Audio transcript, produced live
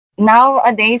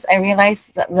nowadays I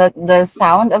realize that the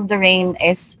sound of the rain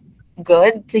is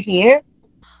good to hear.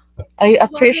 I Why you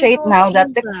appreciate don't now do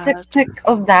that tick tick that? tick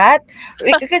of that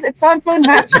because it sounds so What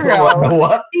the natural.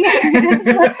 what?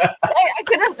 Yeah, I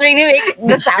couldn't really make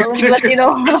the sound, but you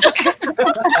know.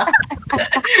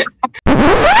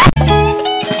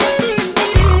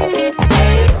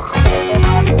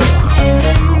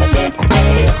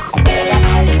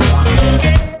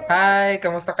 Hi,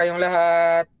 kamusta kayong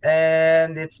lahat?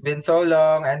 And it's been so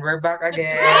long and we're back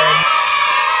again.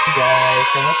 Guys,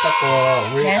 kamusta po?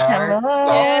 We Yes, are Yes. hello.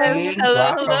 talking Hello,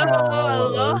 hello.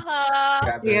 guacamos. Aloha.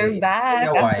 We're Grabe, quite back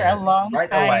a after a while. long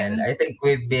Quite a while. time. I think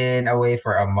we've been away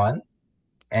for a month.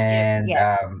 Yep. And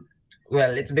Yes,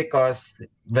 well, it's because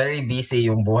very busy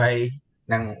yung buhay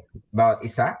ng bawat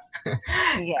isa.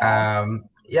 yes.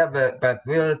 Yeah, but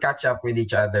we'll catch up with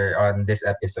each other on this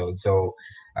episode. So,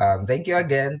 thank you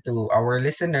again to our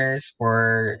listeners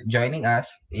for joining us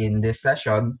in this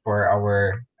session for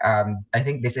our I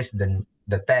think this is the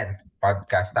 10th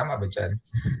podcast. Tama ba dyan?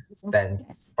 Yes, 10th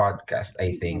yes. podcast,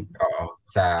 I think. Oo,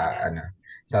 sa Yeah. ano,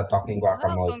 sa Talking Wow,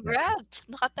 Guacamoles na. congrats.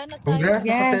 Naka-10 na tayo. Congrats,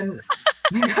 Yes. naka-10.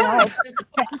 Wow, it's the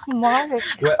 10th mark.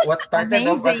 What started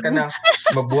off as Amazing. kanang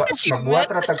magbuhat Achievement.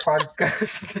 ra tag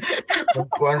podcast.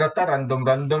 Magkuhan ra ta, random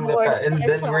ra Our ta. And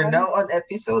then we're session. now on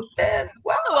episode 10.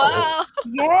 Wow! Wow.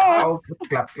 Yes. Wow!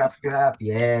 Clap, clap, clap.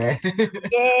 Yeah.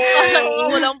 Kala ko nga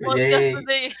Yay. walang podcast Yay.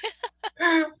 today.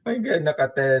 My God,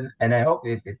 naka-10. And I hope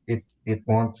it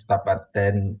won't stop at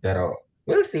 10. Pero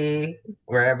we'll see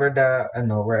wherever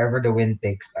the wind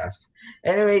takes us.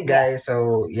 Anyway, Yeah. guys,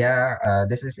 so yeah,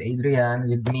 this is Adrian.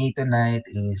 With me tonight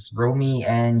is Romy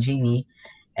and Jeannie.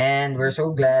 And we're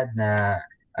so glad na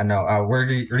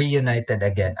we're reunited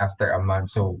again after a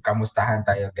month. So kamustahan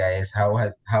tayo, guys? How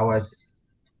has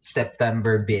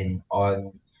September been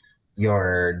on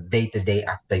your day-to-day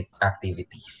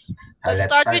activities? Let's Let's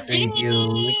start start with with you.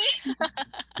 Jeannie.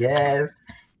 Yes.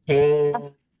 Hey.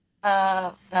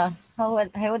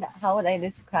 How would I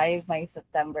describe my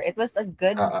September? It was a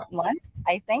good Uh, month,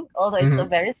 I think, although it's a mhm,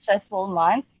 very stressful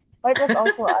month, but it was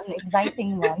also an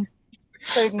exciting month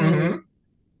for me mhm,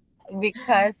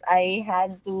 because I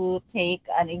had to take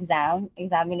an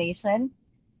examination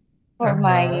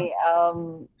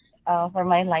uh-huh. for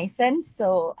my license.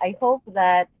 So I hope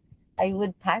that I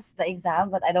would pass the exam,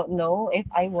 but I don't know if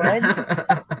I would.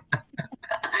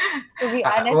 To be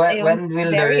honest, I was When will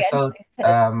the very result excited.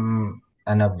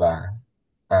 ano ba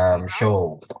Come out.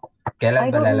 show? Kailan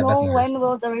I ba don't lalabas know yung when result?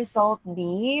 will the result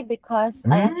be because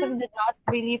I Hmm? actually did not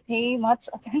really pay much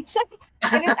attention.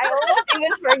 I almost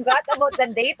even forgot about the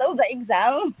date of the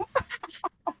exam.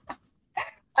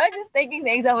 I was just taking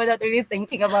the exam without really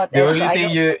thinking about The it, so only I thing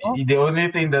don't you know. the only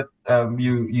thing that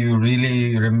you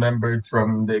really remembered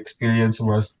from the experience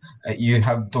was you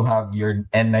have to have your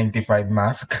N95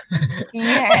 mask.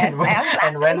 Yes, I was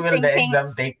And when actually will the thinking. exam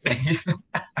take place?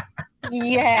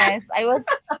 Yes, I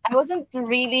wasn't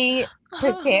really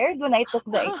prepared when I took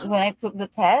the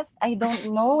test. I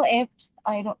don't know.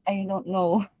 I don't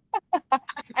know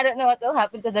what will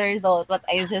happen to the result, but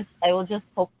I will just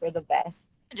hope for the best.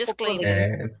 Just claim it.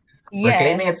 Hopefully. Yes. We're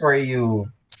claiming Yes. it for you.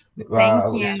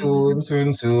 Thank Soon, you. soon,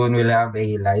 soon, we'll have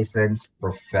a licensed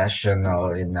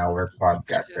professional in our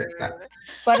podcaster class.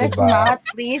 Sure. But if Diba? not,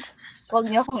 please, wag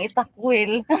niyo akong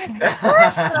itakwil. Of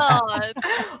course not.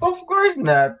 Of course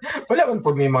not. Wala man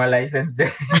po may mga license din.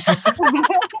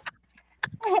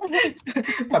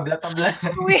 Tabla-tabla.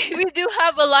 We do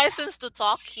have a license to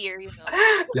talk here, you know.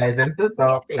 License to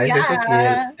talk, license to kill.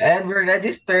 Yeah. And we're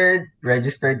registered.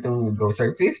 Registered to go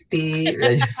Sir 50.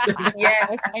 Registered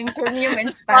Yes, I'm premium in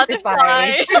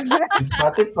Spotify. Spotify. in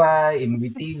Spotify, in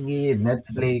WeTV, in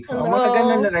Netflix. Mga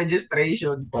ganun na Hello.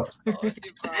 registration po. Oh,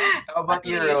 diba? How At about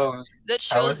you, least Rose? that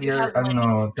How shows was you have your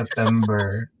money.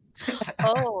 September?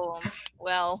 Oh,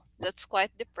 well, that's quite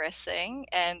depressing.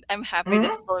 And I'm happy that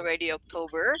Hmm? it's already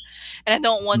October. And I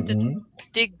don't want to Mm-mm.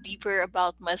 dig deeper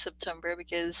about my September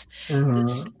because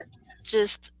it's Mm-hmm.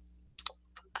 just,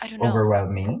 I don't know.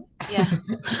 Overwhelming. Yeah.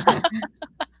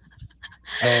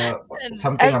 Uh, And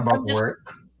Something I'm about just work.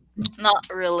 not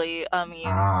really. I mean,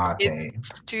 Okay.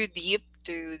 it's too deep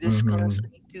to discuss. Mm-hmm. I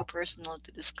mean, too personal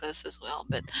to discuss as well.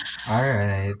 But All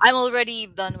right. I'm already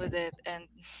done with it. And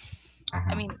I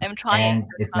Uh-huh. mean, I'm trying. And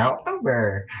I'm it's trying. now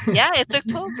October. Yeah, it's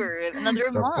October, another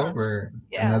It's month. October.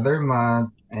 Yeah. Another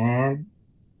month. And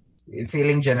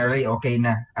feeling generally okay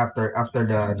na after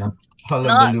the Not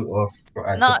hullabaloo of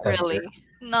not September. really.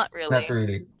 Not Not really.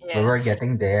 really. But we're Yes.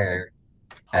 getting there.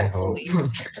 I hope.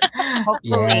 Hopefully.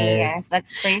 Hopefully, yes. Yes.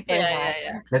 Let's pray for Yeah, that. yeah,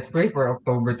 yeah. Let's pray for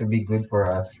October to be good for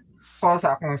us. Ako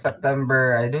sa akong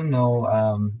September, I don't know,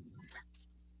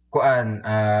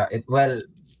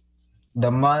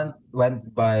 the month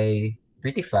went by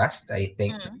pretty fast, I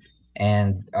think. Mm.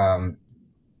 And I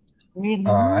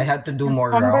Really? had to do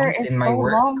more September rounds is in my so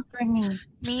work. long for me.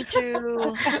 Me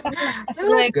too. It's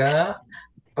like Talaga?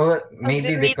 Oh, a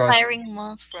maybe very because tiring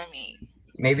month for me.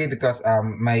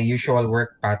 my usual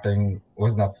work pattern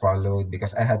was not followed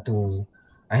because I had to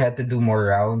do more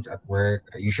rounds at work.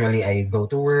 Usually I go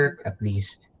to work at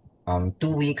least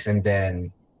 2 weeks and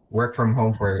then work from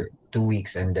home for 2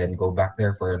 weeks and then go back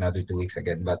there for another 2 weeks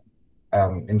again. But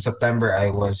in September I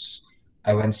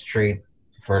went straight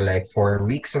for like 4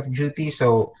 weeks of duty.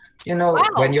 So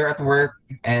when Wow. you're at work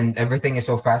and everything is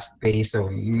so fast paced, so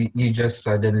you just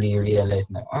suddenly realize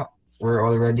now, oh, we're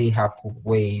already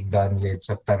halfway done with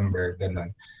September,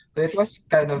 ganun. So it was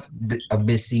kind of a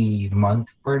busy month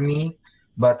for me,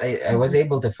 but I was Mhm.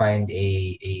 able to find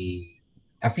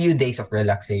a few days of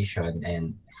relaxation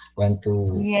and went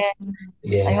to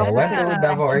Yeah, I yeah, hope we went could to Yeah.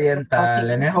 Davao imagine you Oriental,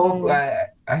 and talking to,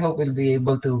 I hope we'll be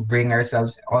able to bring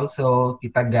ourselves also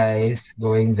kita guys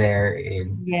going there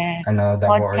in yes,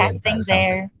 Davao Oriental podcasting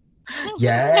something. there.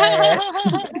 Yes,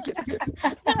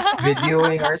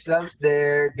 videoing ourselves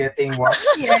there, getting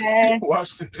washed Yes,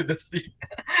 washed into the sea.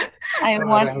 I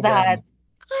want Parang that. ganun.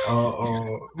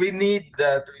 Oo, we need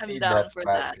that. We I'm need that down for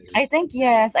that. I badly. think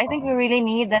yes, I think Oo. we really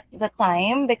need that the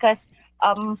time because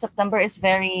September is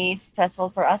very stressful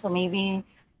for us. So maybe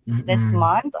this Mm-mm.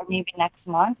 month or maybe next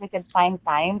month we can find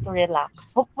time to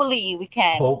relax. Hopefully we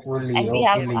can. Hopefully, And we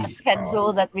have Yep. a hopefully.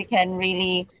 schedule that we can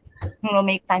really,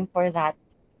 make time for that.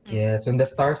 Mm. Yes, when the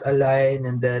stars align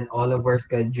and then all of our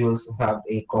schedules have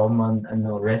a common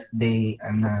rest day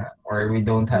and or we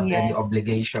don't have any Yes.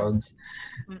 obligations.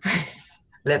 Mm-mm.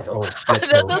 Let's hope.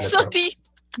 Let's That hope. was Let's so hope. deep.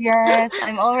 Yes,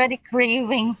 I'm already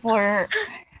craving for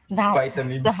that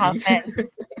Vitamin to C. happen.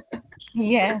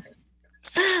 Yes,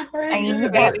 I I Really need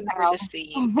need that that. craving for the now.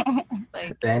 sea.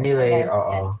 Like, Anyway, Yes,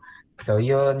 yes. oo. So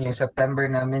yun, yung September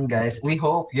namin, guys. We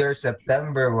hope your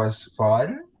September was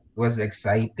fun, was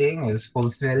exciting, was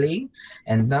fulfilling.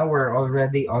 And now we're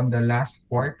already on the last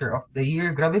quarter of the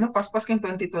year. Grabe na, paspas kang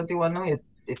 2021, no? It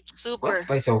went super.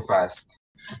 by so fast.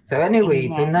 So anyway,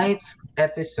 Amen. tonight's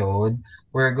episode,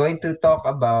 we're going to talk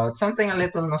about something a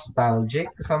little nostalgic,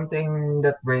 something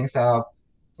that brings up,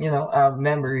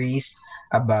 memories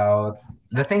about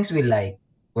the things we like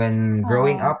when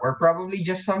growing Oh, up, or probably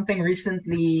just something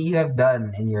recently you have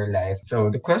done in your life. So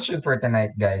the question for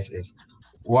tonight, guys, is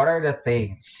what are the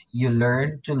things you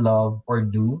learned to love or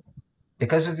do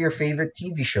because of your favorite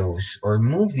TV shows or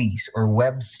movies or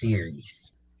web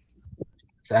series?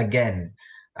 So again,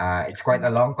 it's quite a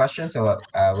long question, so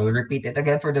we'll repeat it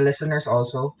again for the listeners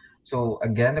also. So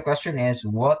again, the question is,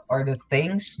 what are the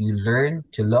things you learned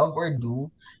to love or do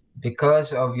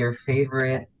because of your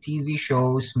favorite TV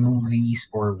shows, movies,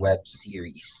 or web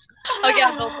series? Okay,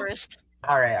 I'll go first.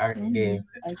 All right, game.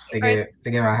 okay. All right,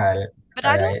 Sige, mahal. but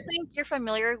All I don't right. think you're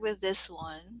familiar with this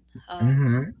one.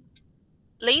 Mm-hmm.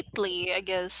 Lately, I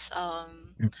guess,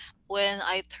 when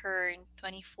I turned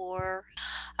 24,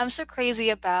 I'm so crazy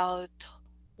about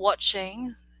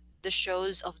watching the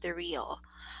shows of The Real.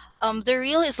 The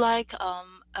Real is like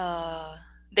a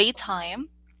daytime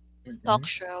Mm-hmm. talk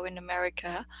show in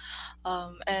America,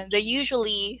 and they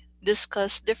usually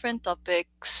discuss different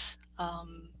topics.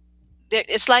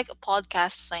 It's like a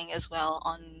podcast thing as well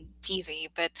on TV,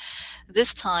 but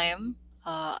this time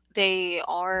they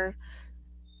are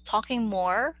talking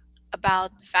more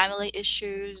about family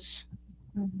issues,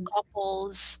 Mhm.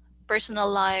 couples, personal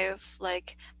life,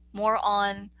 like more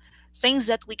on things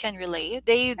that we can relate.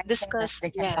 They Anything that discuss, we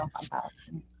can talk yes, about.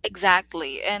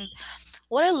 exactly. And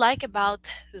what I like about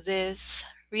this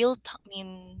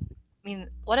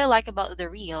what I like about the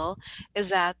real is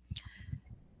that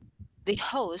the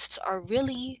hosts are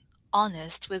really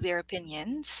honest with their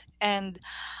opinions, and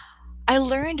I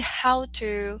learned how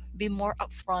to be more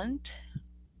upfront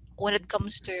when it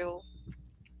comes to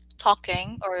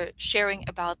talking or sharing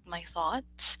about my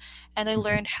thoughts, and I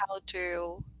learned how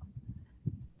to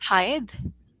hide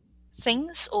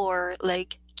things, or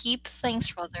like keep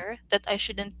things rather, that I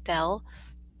shouldn't tell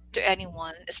to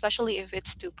anyone, especially if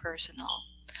it's too personal.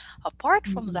 Apart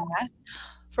from Mhm. that,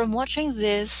 from watching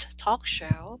this talk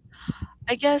show,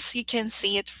 I guess you can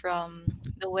see it from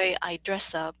the way I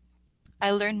dress up.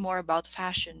 I learned more about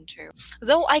fashion too.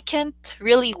 Though I can't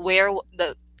really wear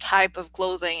the type of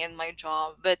clothing in my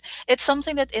job, but it's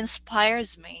something that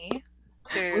inspires me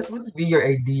to. What would be your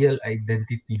ideal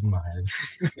identity, mahal?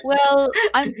 Well,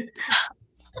 I'm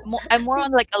more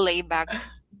on like a layback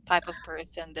type of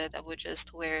person that I would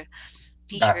just wear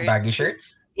t-shirt. Baggy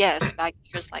shirts? Yes, baggy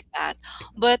shirts like that.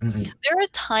 But Mm-mm. there are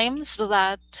times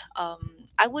that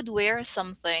I would wear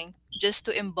something just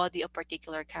to embody a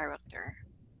particular character.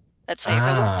 Let's say if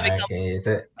I want to Ah, become okay.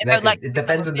 So if I'd like like it to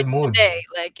become a depends on the bitch mood. today,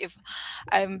 like if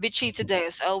I'm bitchy today,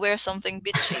 so I'll wear something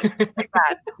bitchy like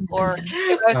that. Or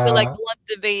if I feel like Uh, I want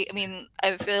to be, I mean,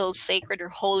 I feel sacred or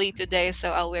holy today,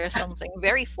 so I'll wear something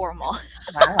very formal.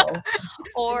 Wow.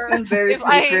 Or I'm very if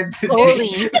I, sacred if today.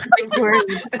 Holy. Big word.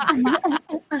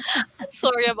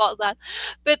 sorry about that,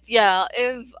 but yeah,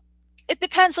 if it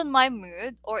depends on my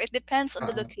mood or it depends on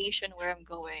the Uh, location where I'm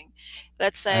going.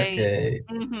 Let's say, okay.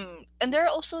 and there are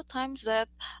also times that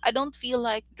I don't feel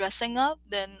like dressing up,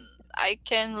 then I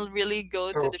can really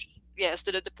go to So the yes,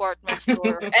 to the department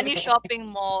store, any shopping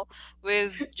mall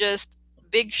with just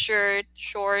big shirt,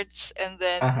 shorts, and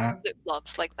then uh-huh. flip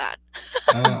flops like that.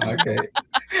 Okay.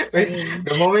 Wait, Same.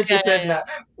 the moment you Yeah, yeah, said yeah. that,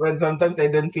 when sometimes I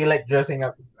don't feel like dressing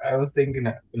up, I was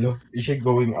thinking, look, is she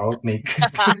going out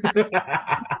naked?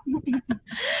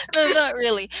 No, not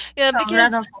really. Yeah, Some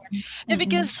run because of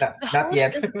mm-mm. Not, not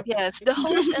yet. the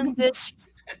host in this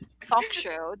talk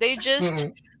show, they just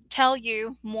Mm-mm. tell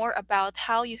you more about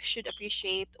how you should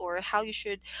appreciate or how you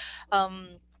should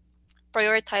um,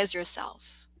 prioritize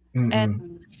yourself. And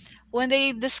Mm-mm. when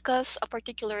they discuss a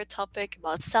particular topic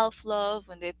about self love,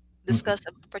 when they Mm-mm. discuss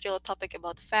a particular topic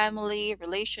about family,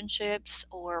 relationships,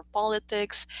 or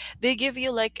politics, they give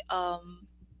you like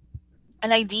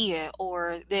an idea,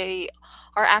 or they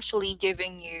are actually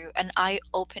giving you an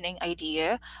eye-opening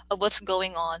idea of what's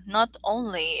going on not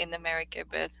only in America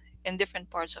but in different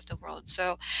parts of the world.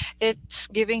 So it's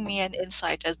giving me an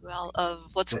insight as well of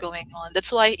what's So going on.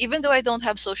 That's why even though I don't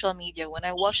have social media, when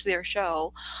I watch their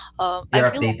show, I you're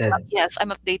feel like updated. yes, I'm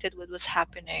updated with what's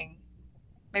happening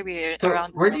maybe So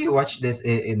around the where do world. you watch this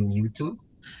in YouTube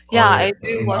Yeah, I or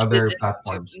do in watch this other in YouTube.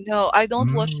 platforms? No, I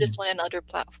don't watch this Mm. one in other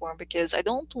platform because I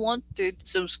don't want to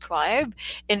subscribe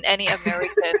in any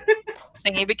American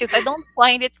thingy because I don't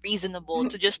find it reasonable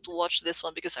to just watch this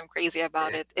one because I'm crazy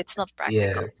about it. It's not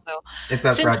practical. Yes. So It's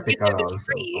not since practical YouTube is also.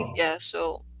 free, Oh. yeah,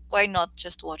 so why not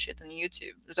just watch it on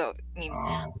YouTube? So I mean,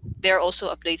 Oh. they're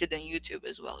also updated on YouTube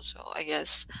as well. So I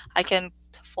guess I can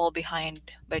fall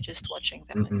behind by just watching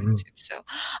them on Mm-mm. YouTube. So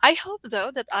I hope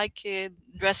though that I could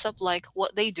dress up like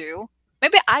what they do.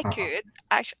 Maybe I Uh-uh. could.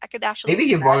 I could actually Maybe do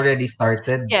you've that. already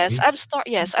started. Yes,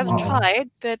 I've Uh-uh. tried,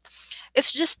 but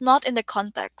it's just not in the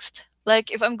context.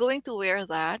 Like if I'm going to wear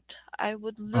that, I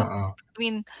would look Uh-uh. I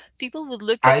mean, people would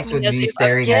look at Eyes me would as be if I'm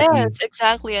staring at you. yes,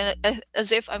 exactly, and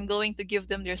as if I'm going to give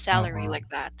them their salary Uh-uh. like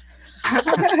that.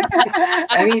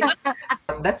 I mean,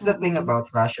 that's the thing Mm-mm. about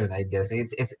fashion, I guess.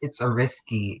 It's a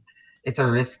risky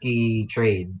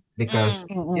trade because Mm,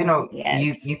 Mm-mm.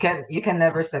 Yes. you can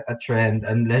never set a trend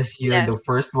unless you're the yes.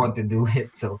 first one to do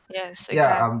it. So Yes, yeah,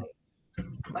 exactly.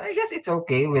 but I guess it's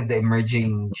okay with the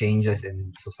emerging changes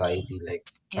in society. Like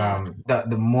Yeah.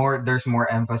 the more there's more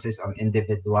emphasis on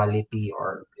individuality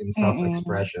or in Mm-mm.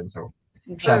 self-expression. So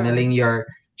True. channeling Exactly. your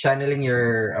channeling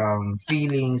your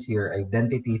feelings, your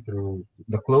identity through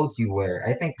the clothes you wear.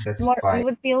 I think It's that's more, fine. you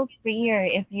would feel freer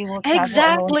if you will travel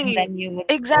alone, and Exactly. then you would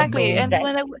Exactly. also Mm-mm. And dress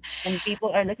when I when people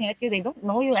are looking at you, they don't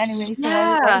know you anyway,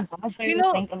 so why yeah, bother you to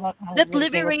know, think about how that they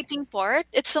would. liberating part,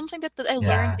 it's something that I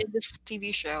learned Yeah. in this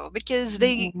TV show because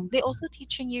Mm-mm. they also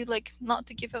teaching you like not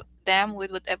to give a damn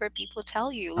with whatever people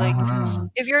tell you. Like Uh-huh. Mm-mm.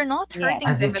 if you're not Yes.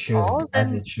 hurting them at all,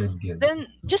 As it should give. then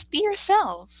just be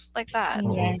yourself like that. Oo.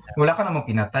 Yes. Wala ka namang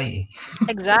pinatay eh.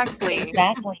 Exactly.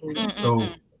 Exactly. So,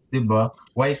 Mm-mm-mm. 'di ba?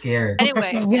 Why care?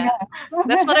 Anyway, Yeah. yeah.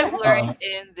 That's what I've learned Oo.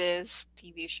 in this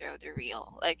TV show, The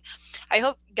Real. Like, I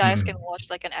hope guys can Mm. watch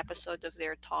like an episode of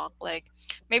their talk. Like,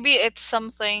 maybe it's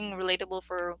something relatable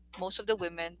for most of the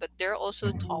women, but there are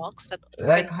also Mm. talks that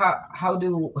Like can. how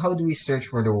do we search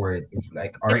for the word? It's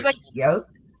like It's like REL,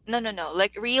 no, no, no.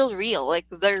 Like real, like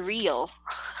the real.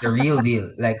 the real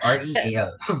deal, like Yeah,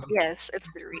 REAL. yes, it's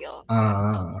the real.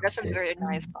 Yeah, that's a Okay. very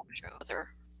nice talk show. There.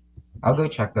 I'll go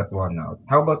check that one out.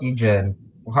 How about you, Jen?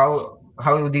 How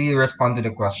do you respond to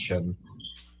the question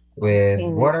with Okay,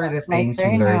 what so are the it's my things you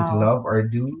turn learn to now. love or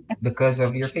do because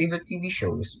of your favorite TV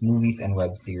shows, movies, and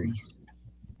web series?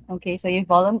 Okay, so you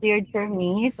volunteered for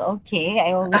me, so okay,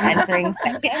 I will be answering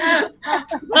second.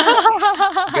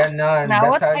 Ganon. Now, That's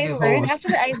what how I you learned, host.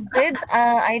 actually, I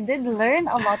did learn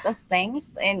a lot of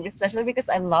things, and especially because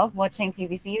I love watching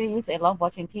TV series, I love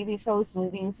watching TV shows,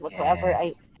 movies, whatsoever. Yes.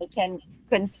 I can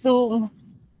consume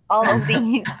all of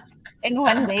these in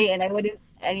one day, and I wouldn't,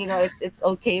 and it's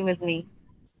okay with me.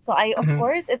 So of Mhm,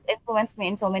 course, it influenced me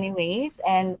in so many ways,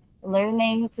 and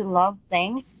learning to love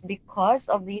things because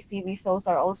of these TV shows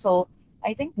are also,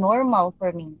 I think, normal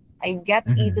for me. I get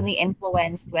mhm, easily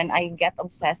influenced when I get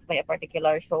obsessed by a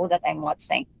particular show that I'm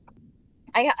watching.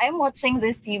 I'm watching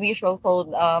this TV show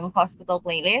called Hospital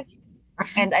Playlist,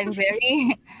 and I'm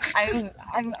very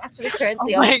I'm actually Oh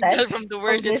currently my obsessed god, from the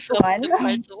of word this itself, one. the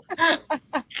title.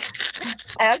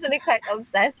 I'm actually quite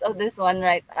obsessed of this one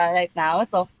right now.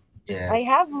 So I Yes.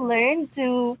 have learned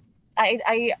to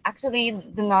I actually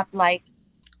do not like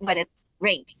when it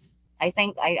rains. I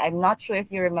think I'm not sure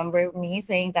if you remember me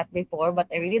saying that before, but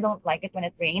I really don't like it when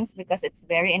it rains because it's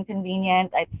very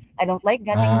inconvenient. I don't like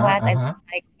getting wet. I Uh-huh. don't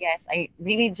like, yes, I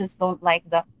really just don't like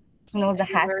the And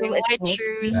you're hassle wearing it white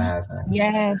makes me. shoes. Yes.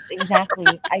 Yes,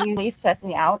 exactly. I really stress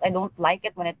me out. I don't like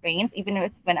it when it rains, even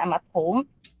if when I'm at home.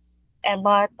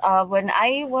 But when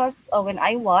I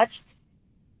watched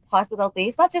Hospital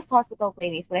Playlist, not just Hospital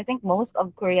Playlist, but I think most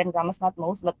of Korean dramas, not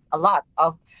most, but a lot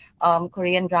of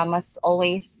Korean dramas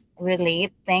always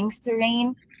relate things to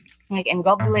rain. Like in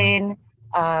Uh-huh. Goblin,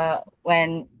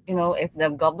 when if the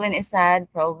goblin is sad,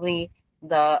 probably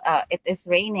it is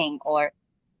raining. Or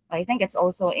I think it's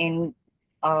also in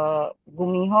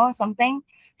Gumiho something.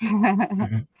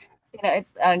 Mhm. It's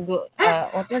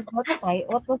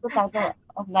what was the title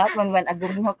of that? When a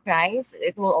Gumiho cries,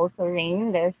 it will also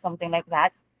rain. There's something like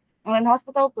that. On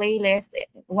Hospital Playlist,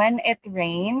 when it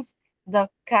rains, the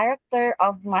character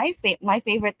of my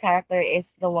favorite character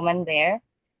is the woman there,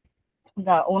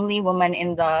 the only woman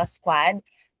in the squad,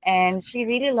 and she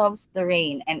really loves the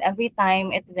rain. And every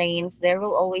time it rains, there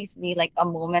will always be like a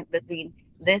moment between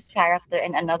this character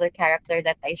and another character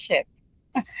that I ship.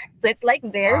 So it's like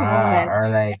their moment. Or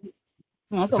like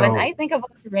So when I so think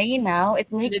about rain now,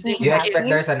 it makes me you Solidified. expect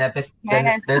happy.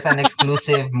 Yes, there's an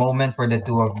exclusive moment for the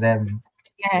two of them.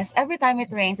 yes, every time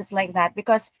it rains, it's like that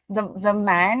because the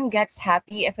man gets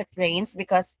happy if it rains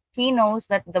because he knows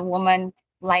that the woman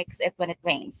likes it when it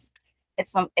rains.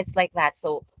 It's like that.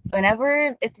 So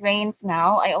whenever it rains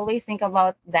now, I always think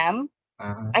about them.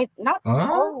 Uh-huh. I not Huh?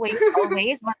 always,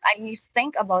 but I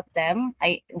think about them.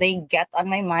 They get on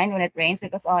my mind when it rains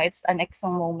because it's an EXO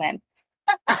moment.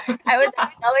 I would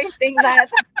always think that,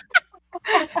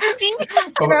 See?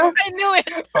 you know, I knew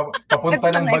it. Papunta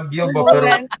it's an ng Baguio EXO ba pero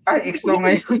moment. ay EXO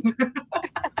ngayon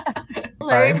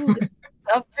time. Learned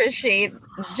to appreciate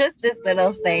just this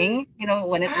little thing.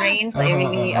 When it rains, I Uh-huh,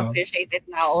 really uh-huh. appreciate it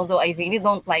now. Although I really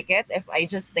don't like it. If I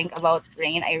just think about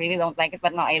rain, I really don't like it.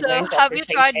 But now I So, learned to have you appreciate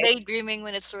tried it. daydreaming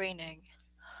when it's raining?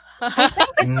 I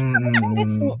think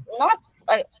it's Mm. not.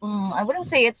 I wouldn't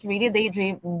say it's really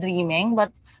dreaming,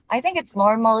 but I think it's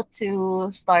normal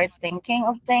to start thinking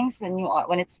of things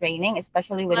when it's raining,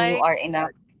 especially when you Like, are in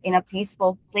a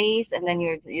peaceful place, and then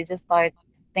you just start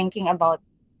thinking about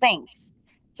things,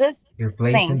 just Your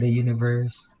place in the things.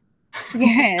 universe.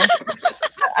 Yes.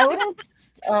 I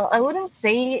wouldn't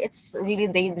say it's really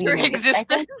your daydreaming. I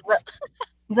think the, existence?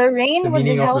 the The rain would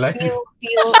meaning of help life. you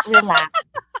feel relaxed.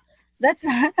 That's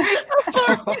I'm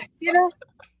sorry. you know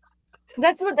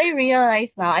that's what I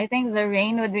realize now. I think the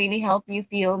rain would really help you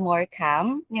feel more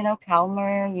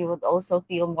calmer. You would also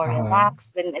feel more Uh-huh.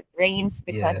 relaxed when it rains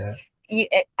because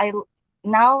Yeah. I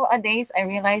nowadays I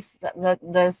realize that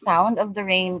the sound of the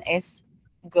rain is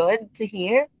good to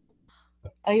hear.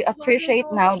 I But I appreciate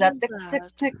don't now feel that tick tick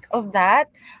that. tick of that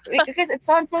because it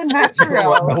sounds so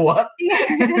What the natural. what?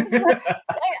 Yes.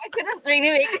 I couldn't really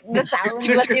make the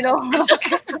sound, but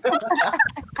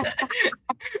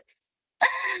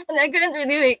I couldn't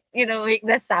really make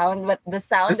the sound, but the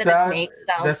The sound that it sound makes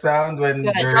the sounds sound when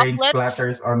The the good. rain droplets?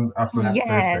 splatters on a flat Yes.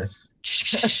 surface.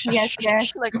 Yes,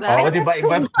 yes. Like I that? Oh, think di ba that's so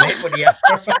iba play po niya?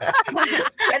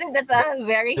 I think that's a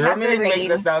very The happy Romulan makes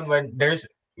the rain. sound when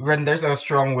there's a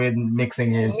strong wind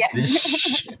mixing it. Yeah.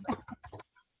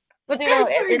 But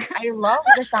I love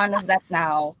the sound of that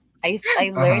now. I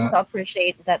learned Uh-huh. to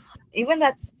appreciate that. Even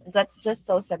that's just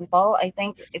so simple. I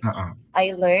think Uh-uh.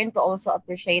 I learned to also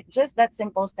appreciate just that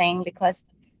simple thing because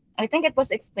I think it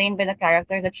was explained by the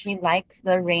character that she likes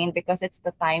the rain because it's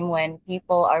the time when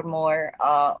people are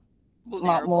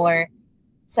Vulnerable. more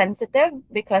sensitive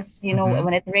because Mm-hmm.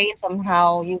 when it rains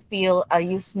somehow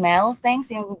you smell things,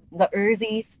 the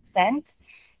earthy scent.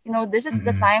 This is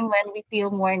the Mm-mm. time when we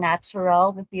feel more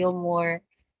natural, we feel more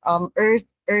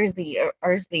earthy or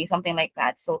earthly, something like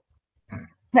that. So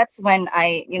that's when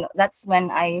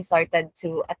I started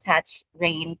to attach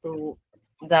rain to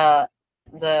the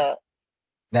the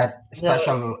That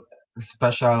the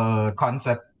special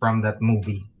concept from that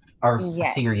movie or yes.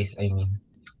 series, I mean.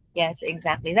 Yes,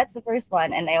 exactly. That's the first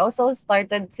one. And I also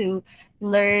started to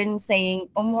learn saying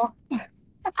 "omo."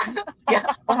 Yeah.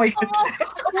 Oh my god.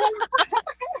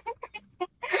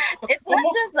 It's not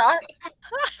Omo. just the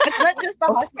it's not just the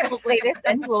hospital playlist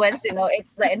influence,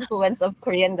 it's the influence of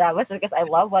Korean dramas because I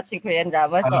love watching Korean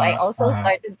dramas. So I Uh-huh. also Uh-huh.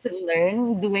 started to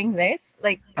learn doing this,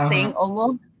 like saying Uh-huh.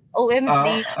 "omo."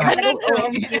 OMG. I Instead of don't know.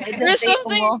 OMG, I okay. just There's say something,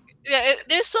 umo. yeah,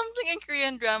 there's something in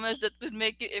Korean dramas that would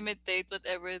make you imitate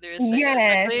whatever they're saying, Yes.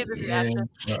 especially the Yes. reaction.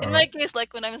 In Oo. my case,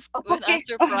 like when I'm Okay.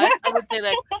 surprised, I would say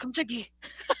like "kamchagi."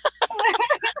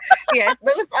 Yes,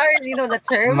 those are, the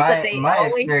terms that they My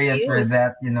always experience for use.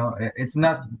 that, it's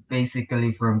not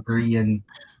basically from Korean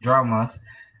dramas,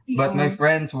 but my Mm-mm.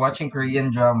 friends watching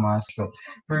Korean dramas. So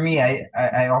for me,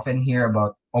 I often hear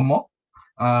about omo,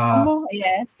 uh, Omo,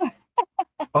 yes.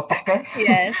 otoke,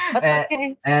 Yes. But and,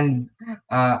 okay. and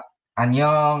uh,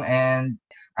 anyong and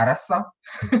arasa.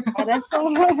 That's so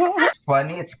It's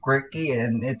funny, it's quirky,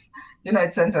 and it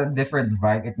sends a different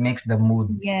vibe. It makes the mood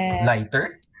yes.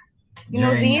 lighter You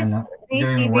know, during these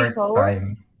during TV work shows,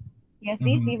 time. yes,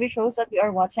 these Mm-hmm. TV shows that we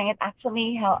are watching, it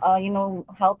actually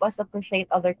help us appreciate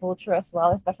other culture as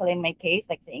well, especially in my case,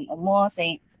 like saying omo,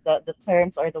 saying the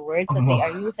terms or the words that they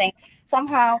are using.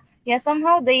 Somehow, yeah,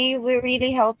 somehow they will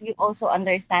really help you also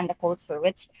understand the culture,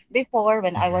 which before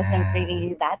when I wasn't Yeah.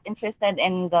 really that interested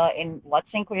in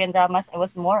watching Korean dramas, I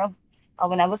was more of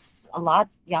when I was a lot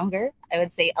younger, I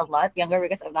would say a lot younger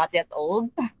because I'm not yet old,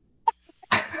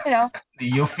 you know, Do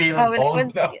you feel when I was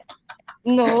old now?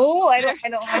 no, Very, I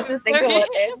don't want to think very, about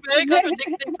it. very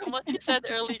contradicting from what you said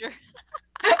earlier.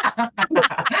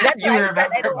 That's You why I said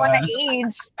I remember, don't want to man.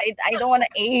 age. I don't want to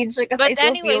age because But I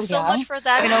still anyway, feel so much young. for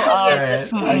that, You know, Ian. Alright,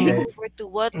 Let's go mm-mm. okay. over to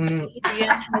what Mm,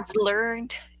 Adrian has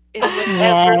learned in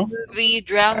whatever Yes. movie,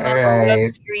 drama, or web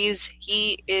alright. series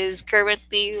he is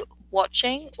currently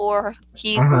watching or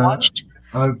he Uh-huh. watched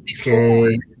before.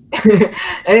 Okay.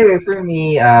 Anyway, for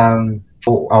me,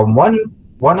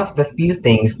 one of the few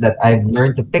things that I've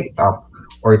learned to pick up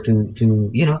or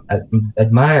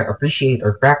admire, appreciate,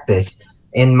 or practice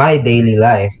in my daily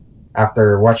life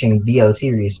after watching BL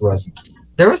series was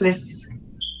there was this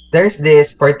there's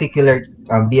this particular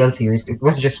BL series. It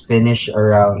was just finished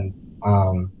around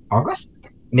August,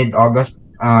 mid-August.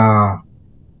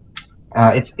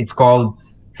 It's called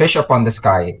Fish Upon the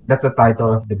Sky. That's the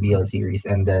title of the BL series.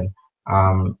 And then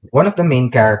one of the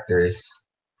main characters,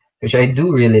 which I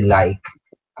do really like,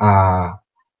 uh,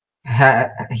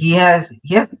 he has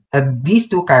these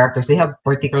two characters. They have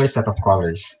particular set of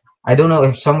colors. I don't know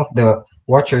if some of the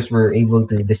watchers were able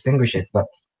to distinguish it, but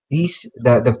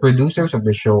the producers of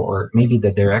the show or maybe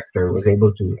the director was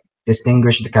able to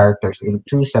distinguish the characters in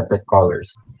two separate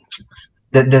colors.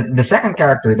 The second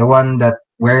character, the one that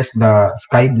wears the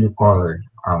sky blue collar,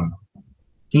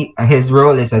 his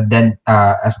role is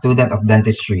a student of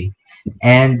dentistry,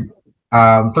 and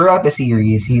throughout the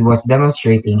series, he was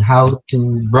demonstrating how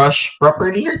to brush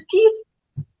properly your teeth.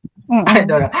 I Mm-mm.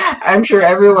 don't know. I'm sure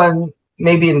everyone,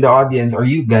 maybe in the audience or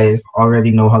you guys,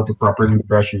 already know how to properly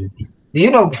brush your teeth. Do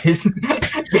you know, guys?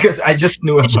 Because I just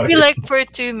knew It should about be it. like for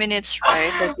 2 minutes,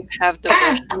 right? That you have the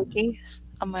brush your teeth.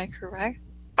 Am I correct?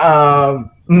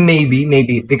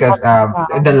 Maybe because the Wow.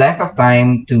 length of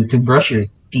time to brush your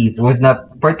teeth was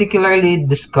not particularly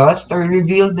discussed or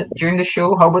revealed during the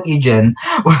show. How about you, Jen?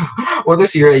 What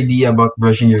was your idea about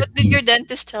brushing your What did your teeth?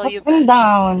 dentist tell Up you, and Besh?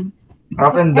 down.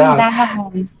 Up Up and and down.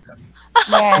 down.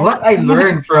 Yes. What I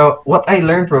learned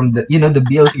from the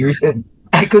BL series.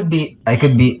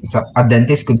 A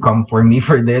dentist could come for me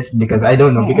for this because I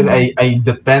don't know because Mm-mm. I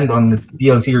depend on the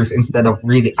BL series instead of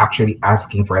really actually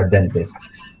asking for a dentist.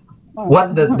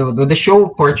 What Mm-mm. the show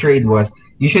portrayed was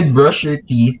you should brush your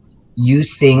teeth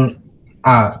using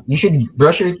you should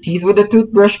brush your teeth with a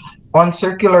toothbrush on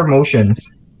circular motions,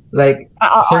 like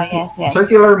Yes, yes.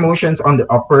 circular motions on the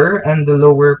upper and the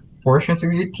lower portions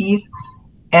of your teeth,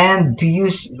 and to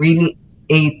use really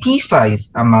a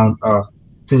pea-sized amount of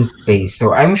toothpaste.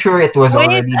 So I'm sure it was Wait,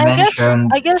 already I guess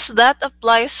mentioned. I guess that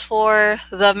applies for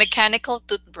the mechanical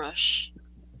toothbrush.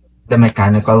 The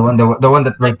mechanical one, the one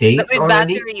that Like rotates with already.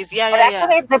 batteries. Yeah, But yeah, yeah.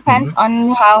 actually, it depends Mhm.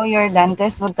 on how your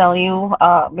dentist would tell you.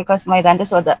 Because my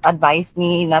dentist would advise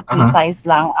me na Uh-huh. precise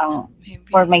lang ang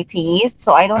for Maybe. my teeth.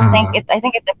 So I don't think Uh, it. I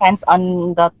think it depends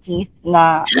on the teeth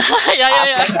na Yeah, yeah,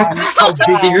 yeah. applican. That's how what I'm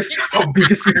big Yeah. is saying. how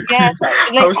big is your Yes.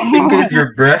 how Like. stink is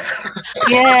your breath?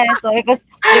 Yeah. So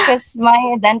because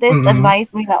my dentist Mm-mm.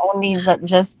 advised me that only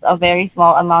just a very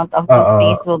small amount of Uh,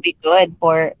 toothpaste will be good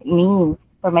for me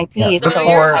for my yeah. teeth. So So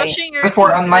you're Before I brushing your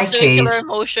before teeth on in a my circular case,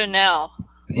 motion now.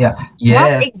 yeah,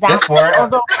 not yes. exactly, Before,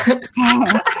 although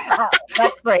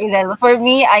that's for Eden. For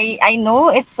me, I know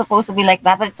it's supposed to be like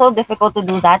that, but it's so difficult to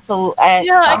do that. So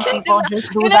Yeah, I some can't people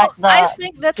just do that I the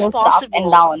think that's just the up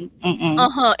and possible. down. Mm-mm.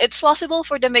 Uh-huh. It's possible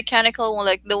for the mechanical one,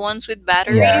 like the ones with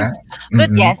yeah. batteries.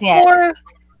 But Mm-mm. Yes, yes. for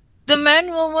the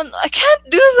manual one, I can't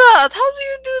do that. How do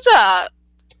you do that?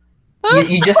 Huh?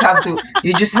 You just have to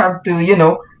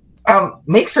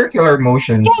make circular It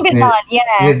motions can be done.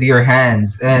 with Yes. your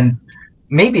hands, and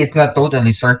maybe it's not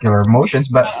totally circular motions,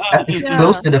 but at least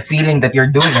close Yeah. to the feeling that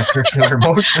you're doing a circular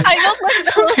motion, I don't like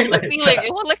the close something to the like feeling. I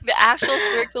that. want like the actual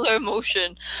circular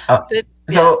motion. Uh, But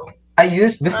yeah. so I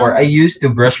Uh-huh. used to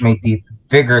brush my teeth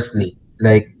vigorously.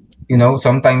 Like,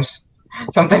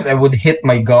 sometimes I would hit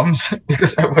my gums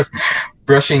because I was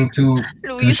brushing too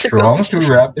Louisa strong, goes. too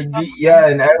rapidly. Yeah,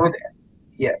 and I would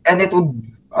yeah, and it would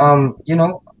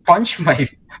punch my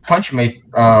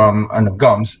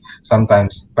gums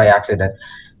sometimes by accident.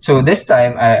 So this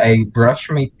time I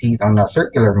brushed my teeth on a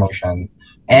circular motion,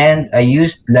 and I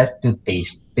used less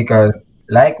toothpaste because,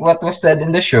 like what was said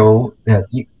in the show, that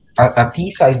a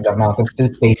pea-sized amount of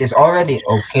toothpaste is already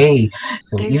okay.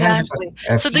 So even just Exactly.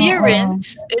 a So do you pea-sized,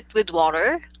 rinse it with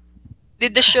water?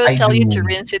 Did the show I tell you to do.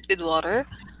 rinse it with water?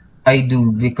 I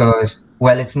do because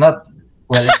it's not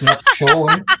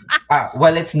shown.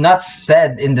 It's not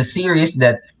said in the series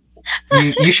that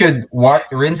you should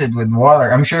rinse it with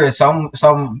water. I'm sure some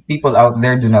people out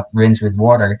there do not rinse with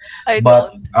water, I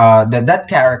but don't. that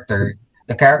character,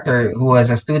 the character who was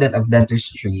a student of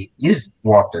dentistry, used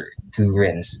water to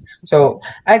rinse. So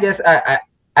I guess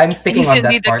I'm sticking He's on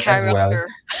that indeed a part as well. character.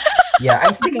 Yeah,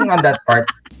 I'm sticking on that part.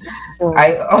 So,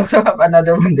 I also have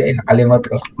another one din. Nakalimot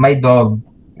ko. My dog,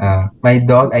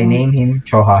 I mm, name him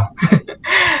Choha.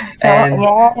 so And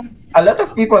yeah, a lot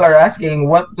of people are asking,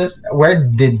 where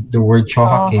did the word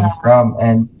Choha so came from?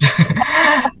 And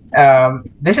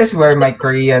this is where my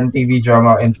Korean TV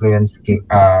drama influence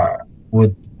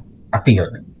would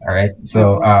appear. All right.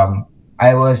 So, mm,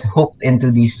 I was hooked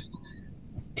into this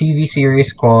TV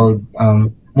series called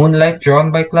Moonlight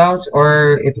Drawn by Clouds,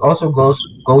 or it also goes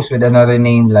with another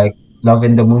name like Love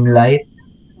in the Moonlight.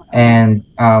 And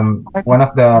one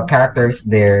of the characters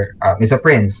there is a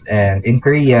prince, and in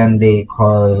Korean they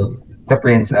call the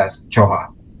prince as Choha.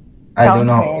 I don't Crown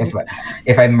know Prince.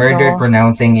 if I murdered So,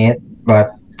 pronouncing it, but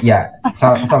yeah,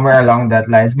 somewhere along that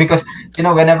lines. Because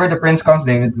whenever the prince comes,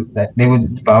 they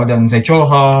would bow down and say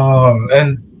Choha.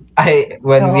 And I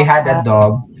when we so had a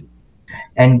dog,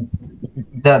 and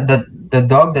the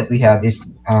dog that we have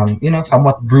is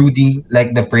somewhat broody,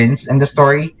 like the prince in the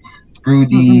story,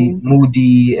 broody, mm-mm,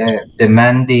 moody,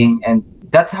 demanding, and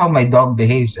that's how my dog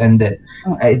behaves. And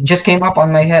it just came up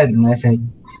on my head, and I said,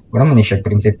 "Wala man ni siya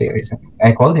prinsipe."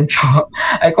 I called him Choha.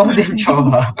 I called him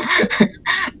Choha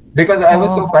because I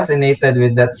was so so fascinated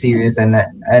with that series, and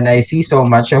I see so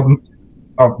much of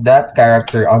that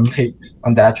character on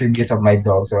the attributes of my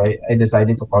dog. So I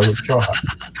decided to call him Choha.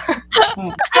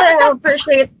 I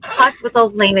appreciate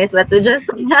hospital playlist. Let me just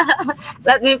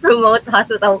let me promote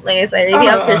hospital playlist. I really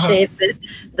appreciate this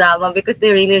drama because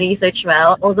they really research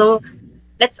well. Although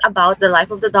it's about the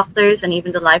life of the doctors and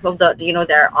even the life of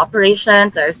their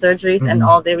operations, their surgeries, and Mm-mm.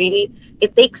 all. They really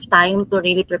it takes time to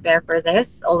really prepare for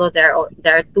this. Although there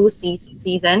are two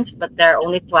seasons, but there are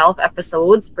only 12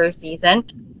 episodes per season.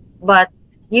 But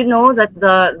you know that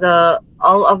the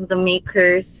all of the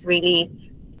makers really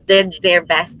did their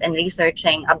best in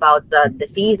researching about the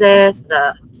diseases,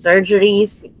 the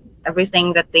surgeries,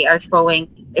 everything that they are showing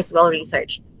is well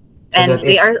researched. So that And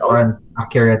they it's are,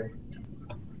 accurate.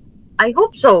 I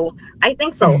hope so. I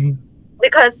think so.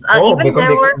 Because Oh, even because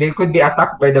there were, they could be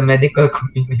attacked by the medical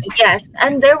community. yes,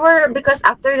 and there were, because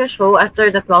after the show, after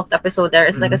the 12th episode, there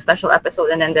is like a Mm-hmm. special episode,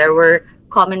 and then there were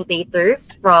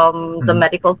commentators from the Mm-hmm.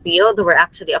 medical field who were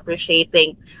actually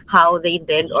appreciating how they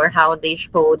did or how they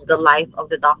showed the life of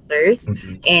the doctors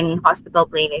Mm-hmm. in hospital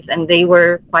clinics. And they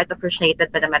were quite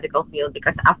appreciated by the medical field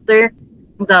because after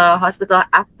the hospital,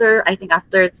 I think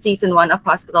after season one of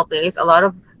hospital clinics, a lot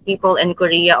of people in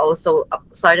Korea also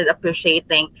started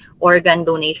appreciating organ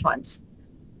donations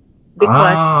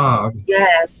because Okay.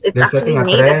 yes, it They're actually setting a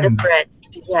made a trend. difference.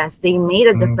 Yes, they made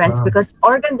a Oh my difference God. because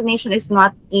organ donation is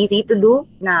not easy to do.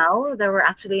 Now, there were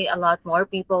actually a lot more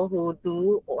people who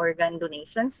do organ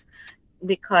donations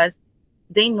because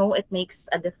they know it makes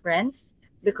a difference.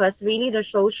 Because really, the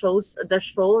show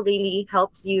really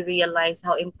helps you realize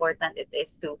how important it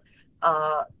is to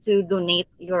donate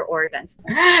your organs.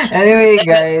 Anyway,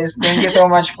 guys, thank you so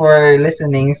much for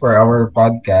listening for our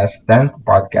podcast, 10th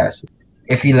podcast.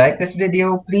 If you like this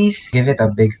video, please give it a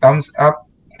big thumbs up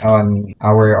on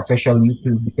our official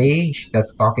YouTube page.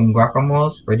 That's Talking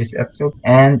Guacamoles for this episode.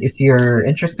 And if you're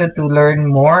interested to learn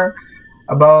more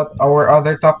about our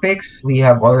other topics, we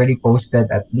have already posted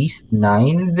at least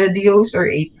 9 videos or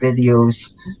 8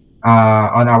 videos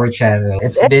on our channel.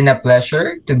 It's been a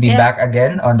pleasure to be Yeah. back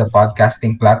again on the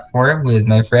podcasting platform with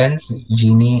my friends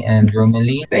Jeannie and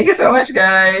Romeline. Thank you so much,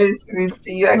 guys. We'll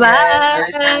see you again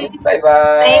very Bye. soon. Bye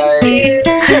Thank bye. you.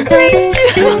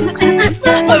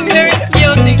 A very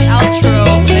chaotic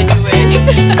outro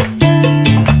anyway.